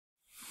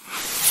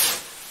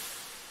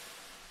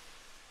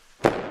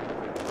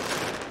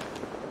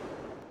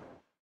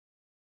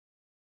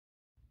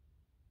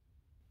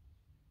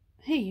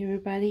Hey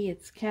everybody,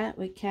 it's Kat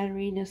with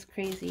Katarina's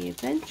Crazy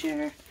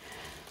Adventure.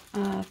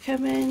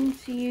 Coming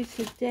to you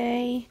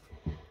today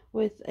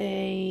with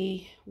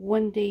a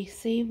one-day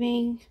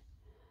saving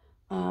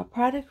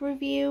product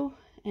review,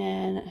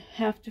 and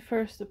have to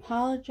first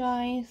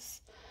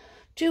apologize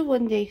to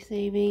One Day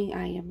Saving.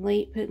 I am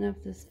late putting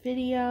up this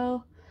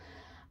video,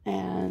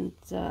 and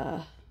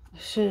I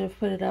should have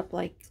put it up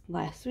like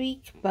last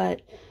week,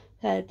 but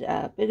had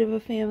a bit of a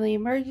family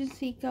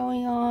emergency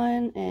going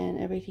on and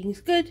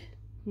everything's good.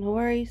 No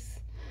worries.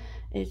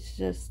 It's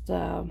just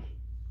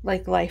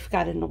like life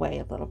got in the way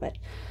a little bit.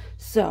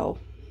 So,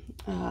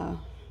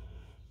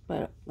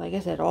 but like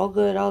I said, all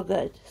good, all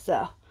good.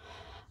 So,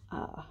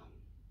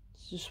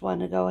 just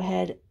want to go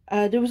ahead.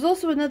 There was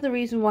also another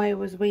reason why I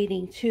was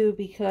waiting too,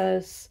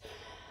 because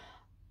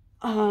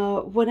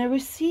when I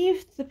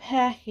received the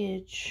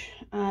package,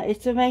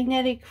 it's a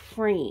magnetic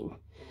frame,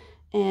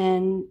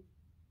 and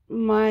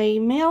my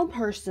mail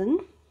person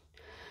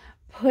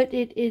put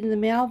it in the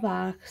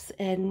mailbox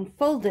and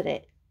folded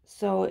it.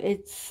 So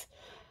it's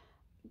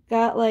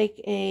got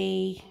like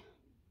a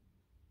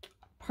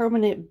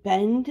permanent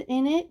bend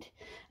in it,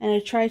 and I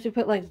tried to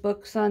put like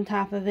books on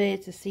top of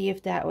it to see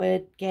if that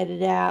would get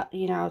it out,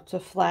 you know, to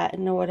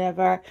flatten or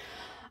whatever.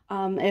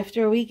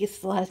 After a week, it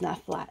still has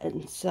not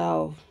flattened,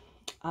 so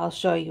I'll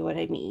show you what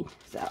I mean.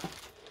 So,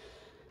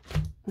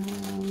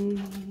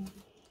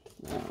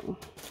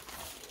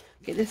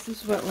 okay, this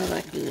is what we're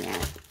looking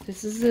at.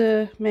 This is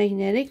a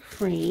magnetic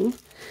frame.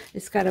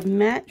 It's got a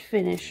matte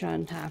finish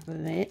on top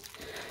of it.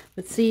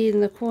 But see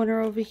in the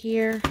corner over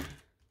here,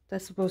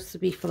 that's supposed to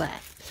be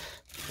flat.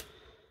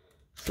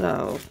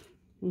 So,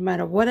 no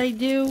matter what I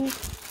do,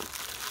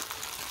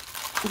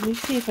 let me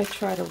see if I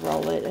try to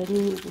roll it. I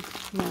didn't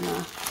want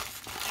to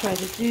try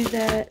to do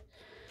that.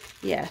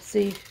 Yeah,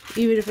 see,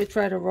 even if I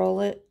try to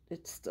roll it,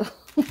 it still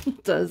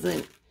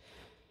doesn't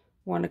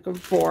want to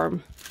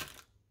conform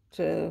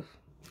to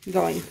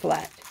going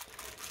flat.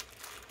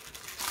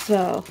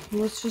 So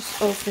let's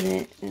just open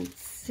it and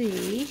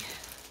see.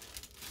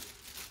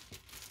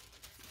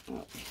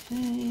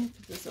 Okay,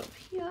 put this over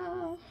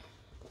here.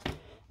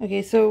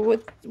 Okay, so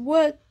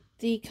what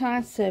the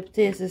concept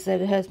is that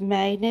it has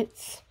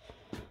magnets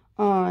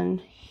on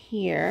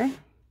here,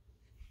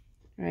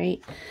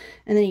 right?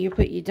 And then you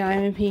put your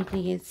diamond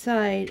painting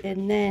inside,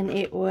 and then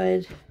it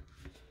would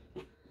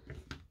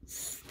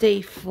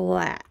stay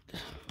flat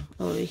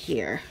over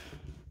here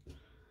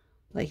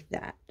like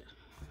that.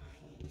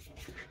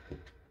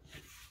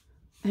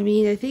 I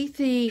mean, I think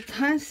the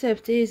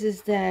concept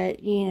is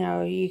that, you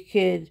know, you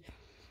could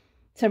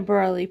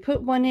temporarily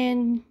put one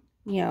in,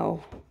 you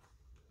know,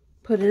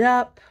 put it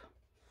up,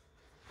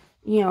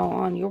 you know,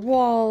 on your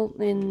wall,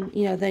 and,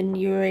 you know, then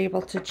you're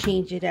able to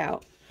change it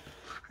out.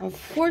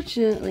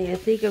 Unfortunately, I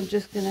think I'm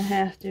just going to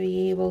have to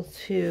be able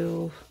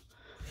to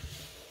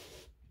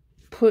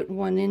put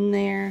one in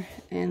there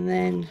and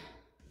then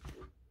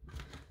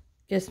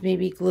just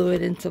maybe glue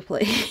it into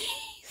place.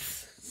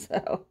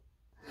 So,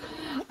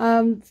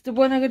 the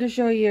one I'm going to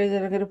show you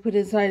that I'm going to put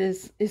inside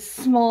is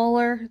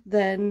smaller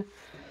than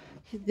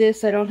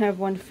this. I don't have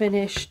one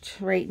finished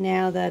right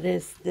now that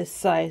is this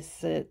size,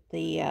 the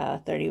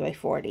 30 by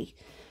 40.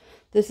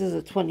 This is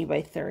a 20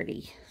 by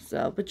 30.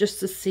 So, but just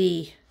to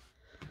see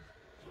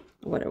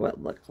what it would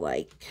look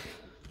like.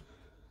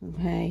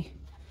 Okay.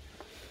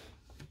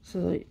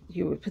 So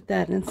you would put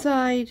that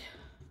inside,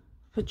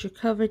 put your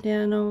cover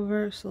down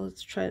over. So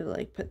let's try to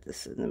like put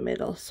this in the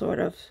middle, sort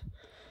of,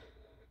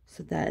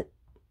 so that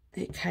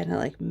it kind of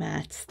like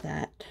mats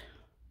that.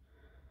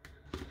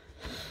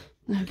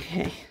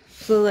 Okay,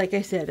 so like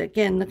I said,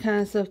 again, the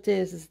concept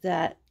is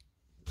that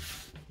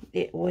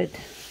it would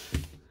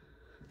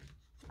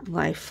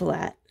lie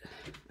flat.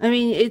 I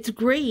mean, it's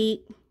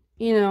great,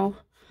 you know,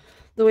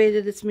 the way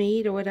that it's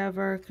made or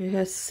whatever,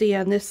 because see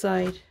on this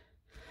side,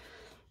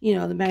 you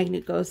know, the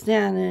magnet goes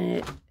down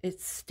and it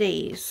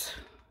stays.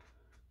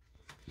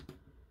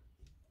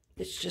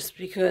 It's just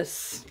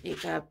because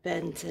it got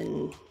bent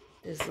and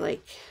there's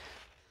like,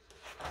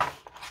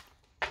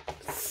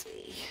 let's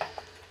see,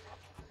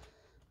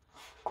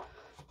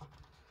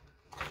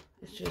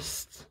 it's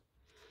just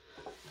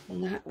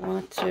not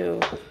want to,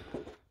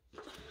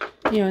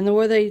 you know, and the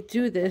way they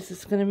do this,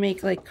 it's going to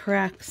make like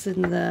cracks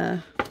in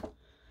the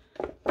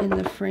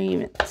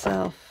frame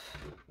itself.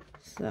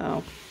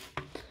 So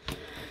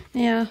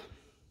yeah,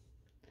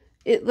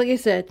 it, like I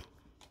said,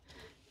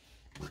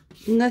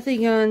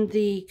 nothing on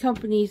the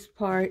company's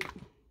part.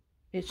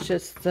 It's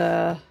just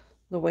the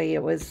way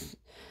it was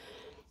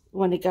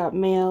when it got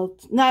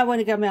mailed. Not when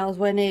it got mailed,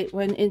 when it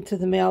went into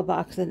the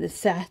mailbox and it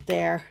sat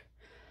there.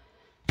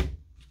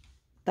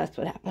 That's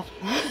what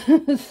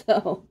happened.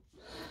 So,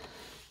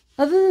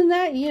 other than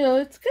that, you know,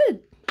 it's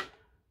good.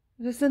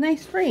 It's a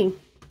nice frame.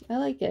 I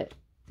like it.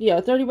 You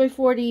know, 30 by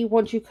 40,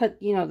 once you cut,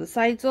 you know, the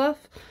sides off,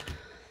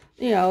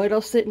 you know,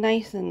 it'll sit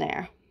nice in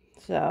there.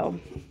 So,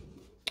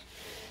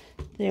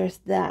 there's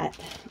that.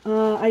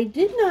 I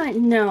did not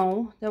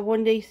know that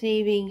One Day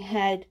Saving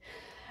had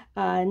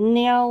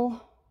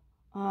nail,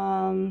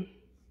 I'm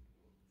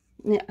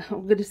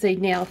going to say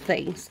nail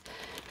things.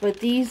 But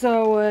these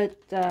are what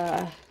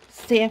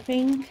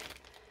stamping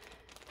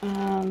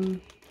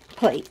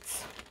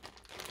plates.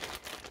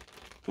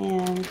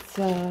 And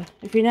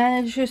if you're not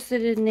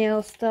interested in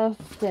nail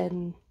stuff,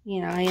 then,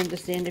 you know, I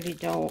understand if you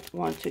don't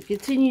want to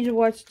continue to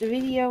watch the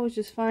video, which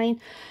is fine.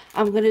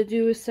 I'm going to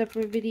do a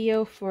separate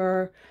video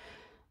for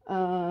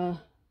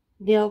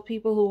nail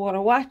people who want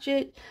to watch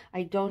it.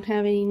 I don't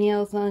have any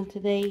nails on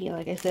today.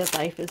 Like I said,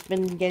 life has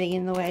been getting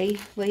in the way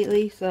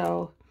lately,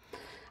 so,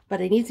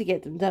 but I need to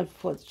get them done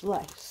before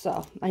July,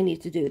 so I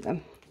need to do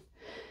them.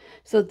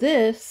 So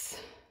this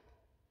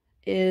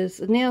is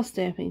a nail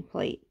stamping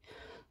plate.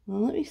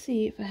 Well, let me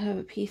see if I have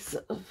a piece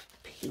of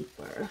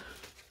paper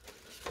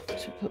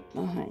to put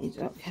behind.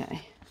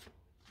 Okay.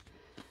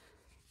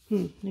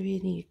 Maybe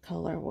I need a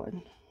color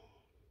one.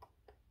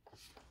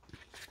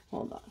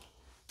 Hold on.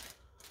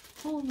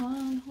 Hold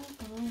on.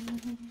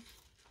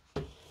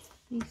 Let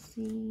me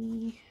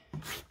see.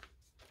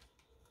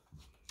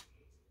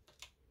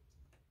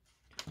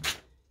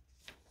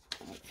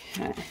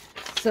 Okay.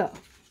 So,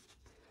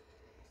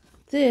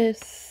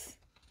 this,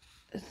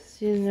 I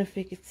don't know if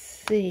you could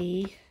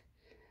see,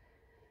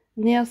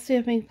 nail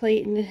stamping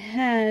plate, and it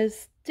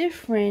has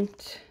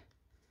different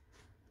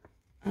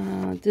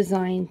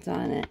designs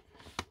on it.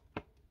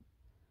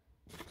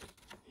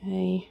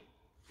 Okay,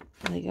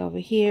 like over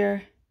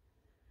here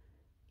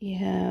you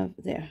have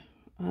there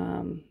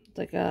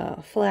like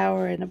a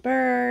flower and a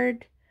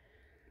bird,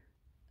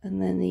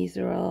 and then these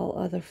are all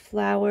other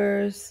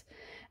flowers.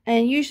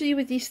 And usually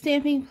with these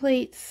stamping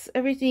plates,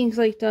 everything's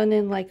like done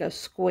in like a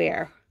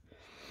square.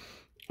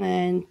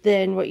 And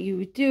then what you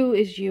would do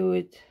is you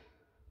would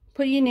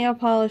put your nail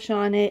polish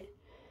on it,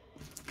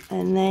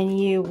 and then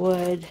you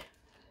would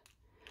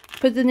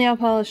put the nail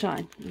polish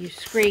on. You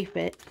scrape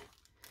it,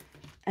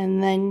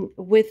 and then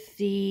with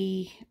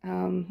the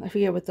I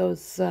forget what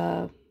those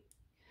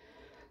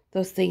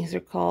things are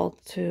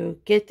called, to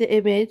get the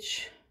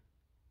image,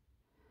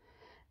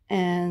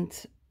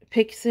 and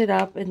picks it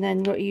up. And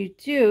then what you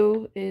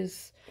do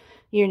is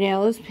your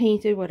nail is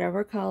painted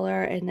whatever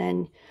color, and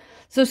then,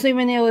 so say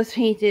my nail is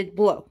painted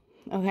blue,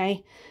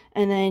 okay,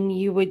 and then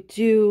you would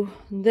do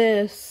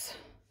this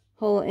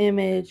whole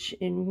image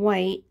in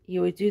white.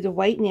 You would do the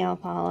white nail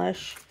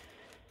polish,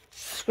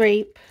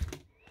 scrape,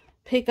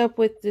 pick up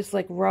with this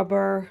like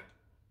rubber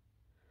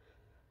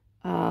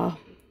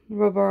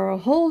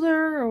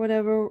holder or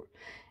whatever,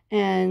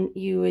 and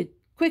you would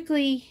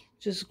quickly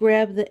just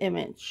grab the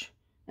image,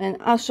 and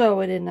I'll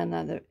show it in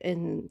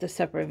the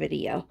separate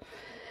video.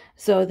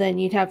 So then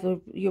you'd have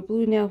your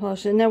blue nail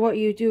polish, and then what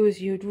you do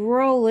is you'd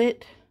roll the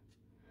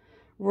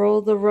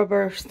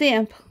rubber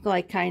stamp,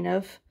 like kind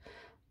of,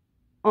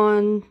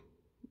 on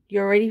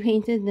your already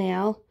painted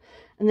nail,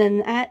 and then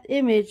that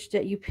image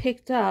that you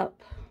picked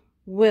up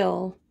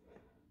will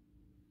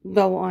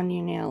go on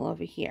your nail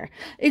over here.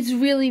 It's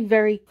really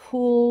very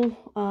cool,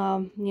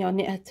 you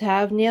know, to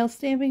have nail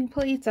stamping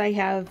plates. I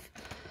have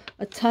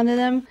a ton of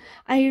them.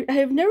 I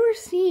have never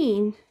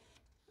seen,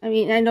 I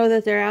mean, I know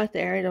that they're out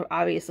there,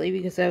 obviously,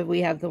 because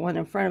we have the one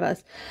in front of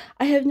us.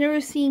 I have never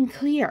seen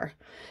clear.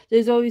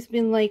 There's always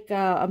been like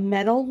a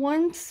metal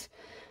ones,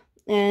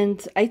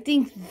 and I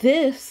think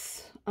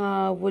this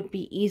would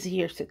be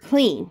easier to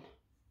clean.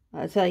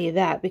 I'll tell you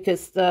that,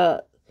 because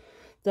the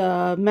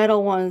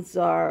metal ones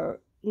are,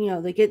 you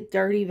know, they get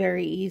dirty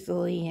very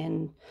easily,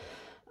 and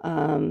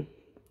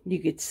you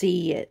could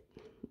see it,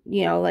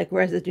 you know, like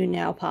residue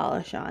nail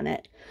polish on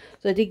it.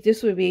 So I think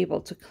this would be able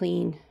to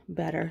clean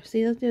better.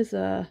 See, look, there's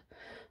a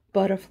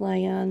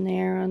butterfly on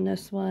there on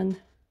this one.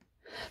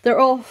 They're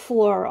all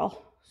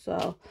floral.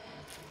 So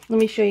let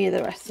me show you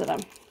the rest of them.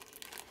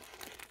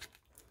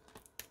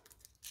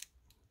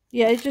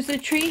 Yeah, it just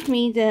intrigued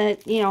me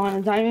that, you know, on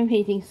a diamond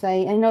painting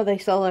site, I know they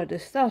sell other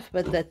stuff,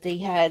 but that they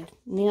had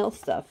nail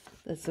stuff.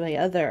 That's my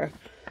other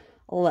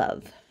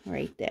love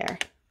right there.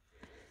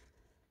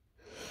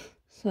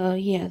 So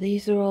yeah,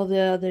 these are all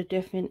the other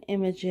different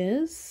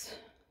images.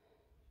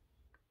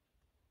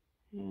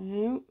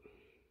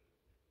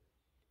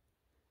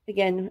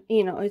 Again,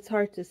 you know, it's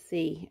hard to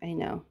see, I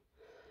know.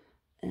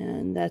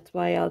 And that's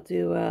why I'll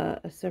do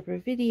a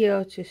separate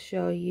video to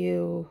show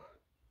you.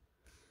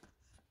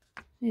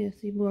 Yeah,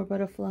 see more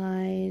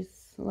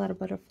butterflies, a lot of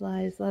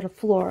butterflies, a lot of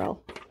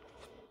floral.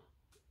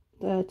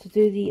 To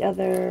do the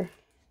other,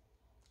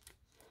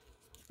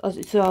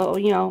 so,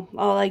 you know,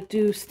 I'll like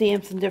do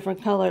stamps in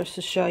different colors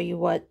to show you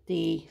what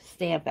the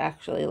stamp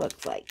actually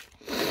looks like.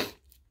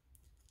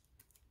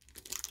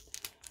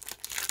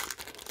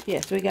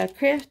 Yeah, so we got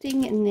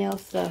crafting and nail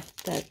stuff,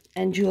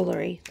 and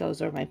jewelry.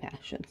 Those are my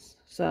passions.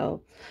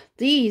 So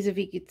these, if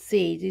you could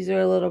see, these are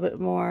a little bit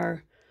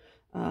more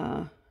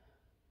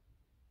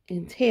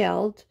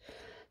entailed.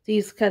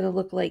 These kind of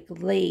look like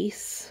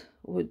lace,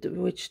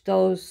 which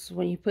those,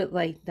 when you put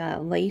like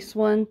that lace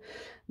one,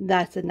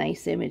 that's a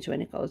nice image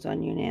when it goes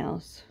on your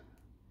nails.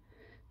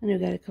 And we've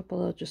got a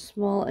couple of just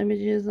small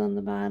images on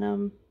the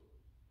bottom.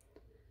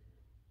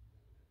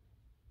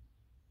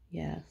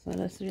 Yeah, so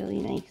that's really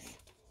nice.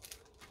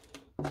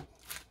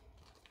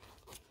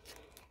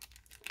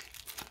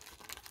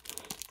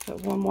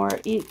 put one more.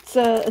 It's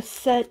a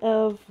set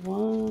of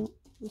 4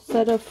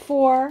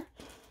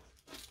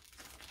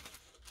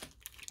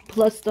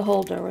 plus the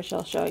holder, which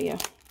I'll show you.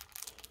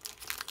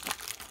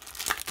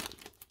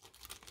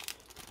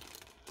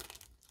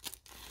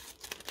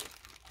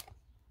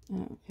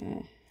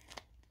 Okay.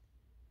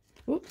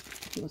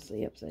 Oops,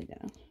 mostly upside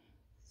down.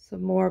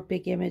 Some more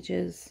big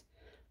images,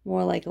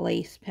 more like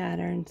lace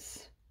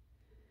patterns.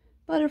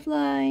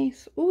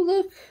 Butterflies.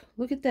 Oh,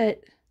 look at that.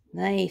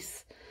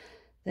 Nice.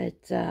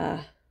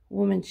 That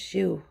woman's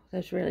shoe.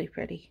 That's really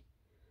pretty.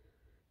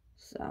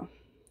 So.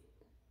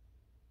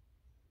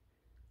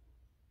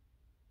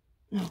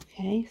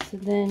 Okay, so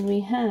then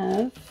we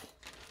have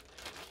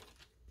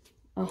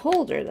a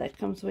holder that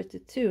comes with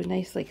it too.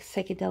 Nice, like,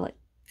 psychedelic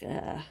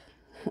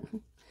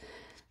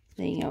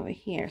thing over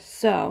here.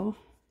 So,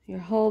 your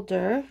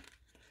holder,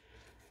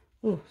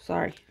 oh,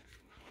 sorry,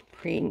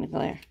 creating the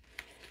glare.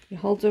 Your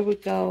holder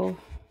would go,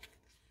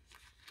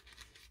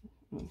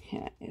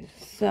 okay,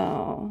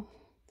 so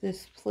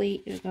this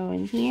plate would go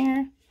in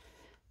here.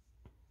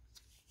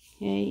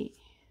 Okay,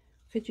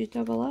 could you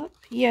double up?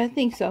 Yeah, I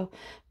think so.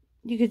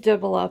 You could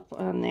double up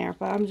on there,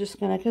 but I'm just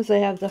gonna, because I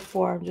have the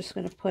 4, I'm just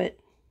gonna put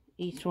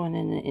each one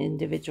in an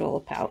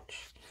individual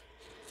pouch.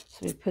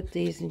 So we put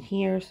these in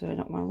here so I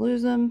don't want to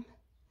lose them.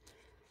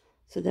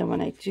 So then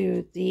when I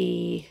do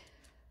the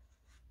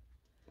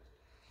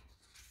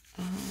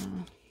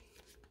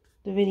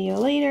video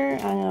later,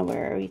 I know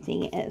where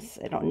everything is.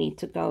 I don't need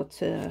to go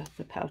to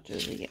the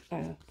pouches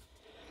again,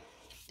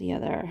 the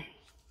other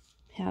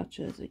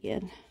pouches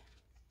again.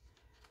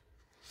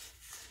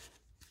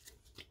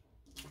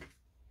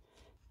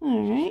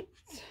 Alright,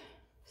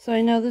 so I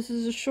know this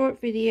is a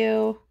short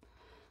video.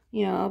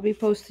 You know, I'll be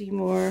posting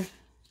more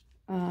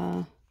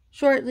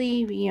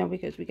shortly, you know,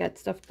 because we got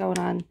stuff going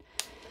on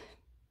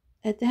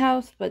at the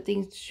house, but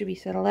things should be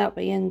settled out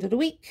by the end of the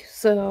week.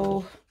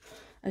 So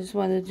I just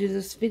wanted to do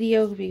this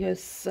video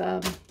because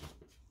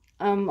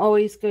I'm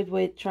always good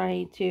with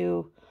trying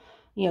to,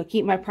 you know,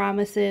 keep my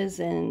promises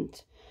and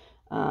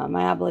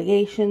my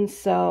obligations.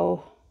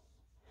 So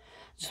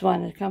just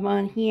wanted to come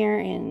on here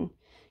and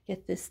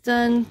get this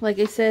done. Like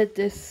I said,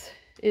 this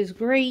is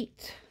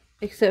great,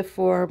 except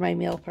for my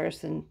mail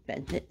person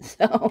bent it.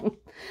 So,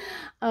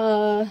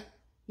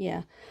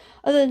 yeah.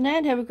 Other than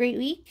that, have a great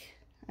week.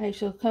 I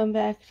shall come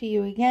back to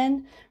you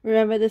again.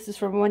 Remember, this is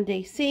from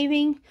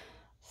Onedaysaving.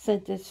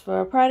 Sent this for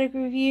a product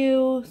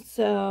review.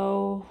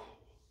 So,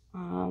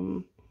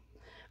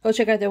 go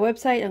check out their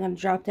website. I'm going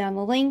to drop down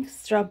the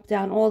links. Drop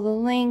down all the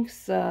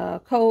links,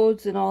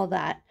 codes, and all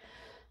that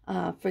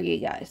for you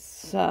guys.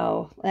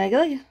 So,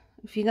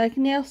 if you like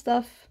nail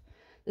stuff,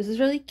 this is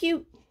really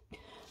cute.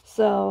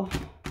 So,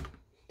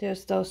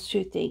 there's those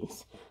 2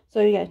 things. So,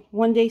 again,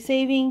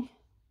 Onedaysaving.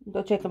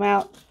 Go check them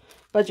out.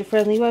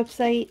 Budget-friendly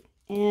website.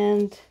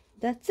 And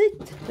that's it.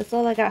 That's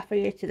all I got for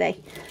you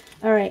today.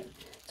 Alright.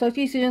 Talk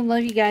to you soon.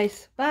 Love you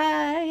guys.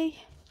 Bye.